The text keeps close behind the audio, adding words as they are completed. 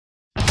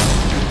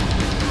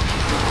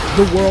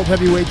The World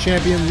Heavyweight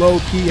Champion Low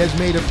Ki has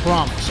made a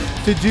promise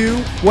to do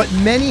what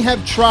many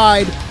have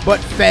tried but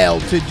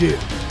failed to do.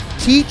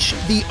 Teach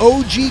the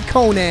OG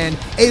Conan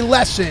a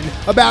lesson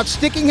about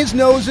sticking his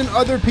nose in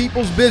other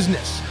people's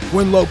business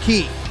when Low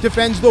Ki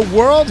defends the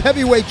World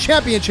Heavyweight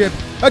Championship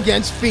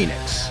against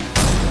Phoenix.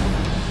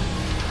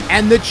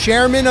 And the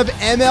chairman of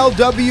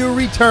MLW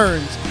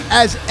returns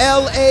as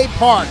L.A.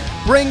 Park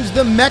brings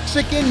the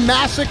Mexican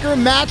Massacre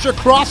match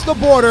across the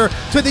border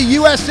to the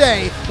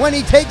USA when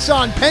he takes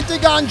on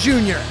Pentagon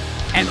Jr.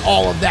 And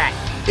all of that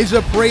is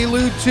a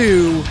prelude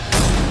to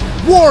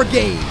War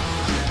Games.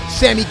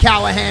 Sami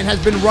Callihan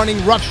has been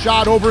running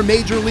roughshod over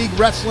Major League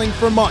Wrestling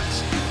for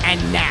months. And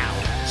now,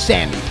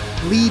 Sami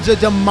leads a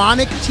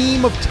demonic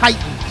team of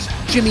titans,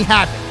 Jimmy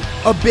Havoc,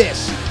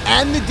 Abyss,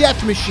 and the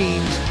Death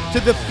Machines to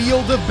the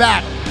field of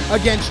battle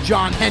against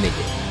John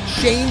Hennigan,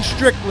 Shane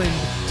Strickland,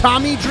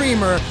 Tommy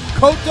Dreamer,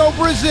 Cotto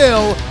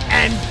Brazil,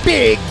 and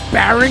Big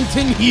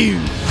Barrington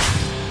Hughes.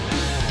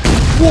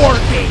 War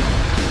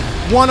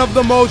Games, one of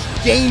the most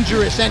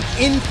dangerous and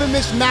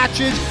infamous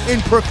matches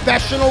in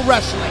professional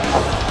wrestling.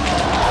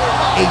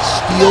 A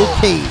steel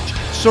cage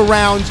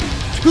surrounds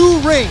 2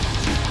 rings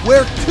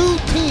where 2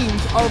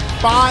 teams of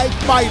 5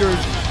 fighters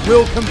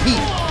will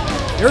compete.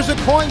 There's a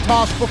coin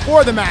toss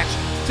before the match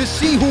to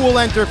see who will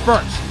enter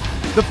first.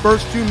 The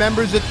first 2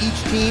 members of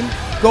each team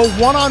go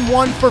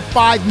one-on-one for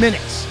 5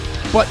 minutes.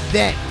 But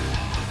then,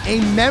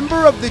 a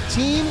member of the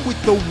team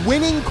with the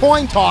winning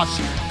coin toss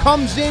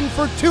comes in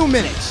for 2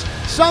 minutes.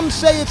 Some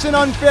say it's an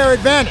unfair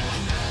advantage,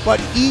 but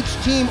each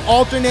team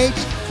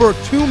alternates for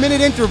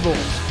 2-minute intervals.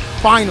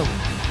 Finally,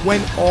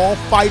 when all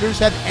fighters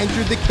have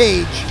entered the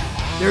cage,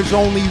 there's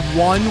only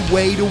one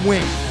way to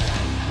win.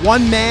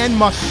 One man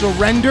must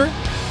surrender,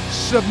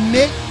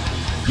 submit,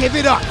 give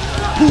it up.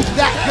 Who's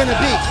that gonna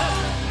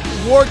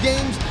be? War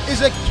Games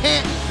is a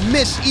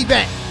can't-miss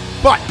event,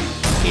 but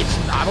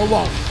it's not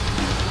alone.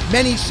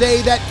 Many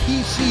say that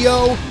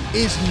PCO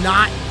is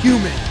not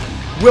human.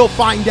 We'll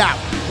find out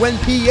when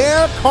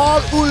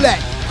Pierre-Carl Ouellet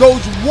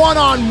goes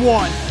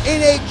one-on-one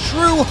in a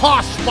true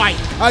hoss fight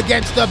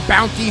against the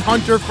bounty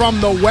hunter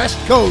from the West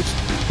Coast,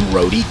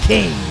 Brody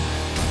King.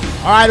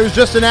 All right, it was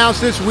just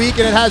announced this week,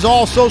 and it has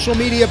all social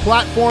media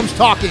platforms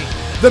talking.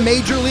 The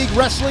Major League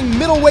Wrestling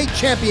middleweight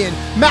champion,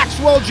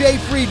 Maxwell J.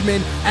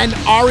 Friedman, and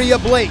Aria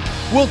Blake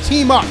will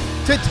team up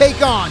to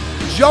take on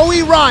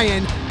Joey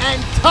Ryan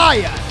and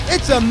Taya.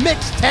 It's a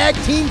mixed tag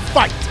team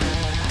fight.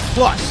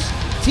 Plus,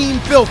 Team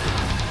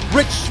Filthy,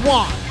 Rich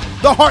Swann,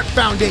 the Hart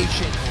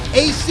Foundation,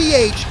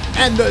 ACH,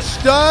 and the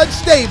Stud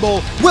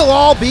Stable will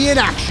all be in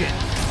action.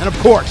 And of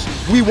course,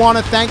 we want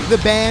to thank the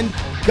band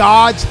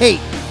God's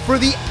Hate for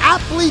the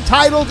aptly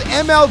titled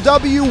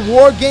MLW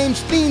War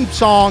Games theme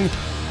song,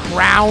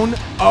 Crown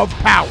of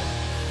Power.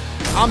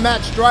 I'm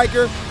Matt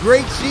Stryker.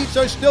 Great seats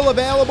are still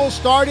available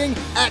starting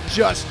at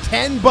just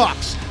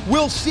 $10.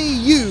 We'll see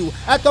you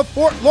at the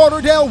Fort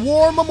Lauderdale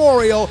War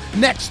Memorial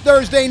next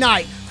Thursday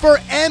night for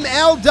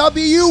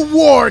MLW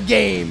War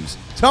Games.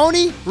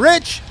 Tony,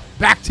 Rich,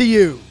 back to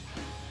you.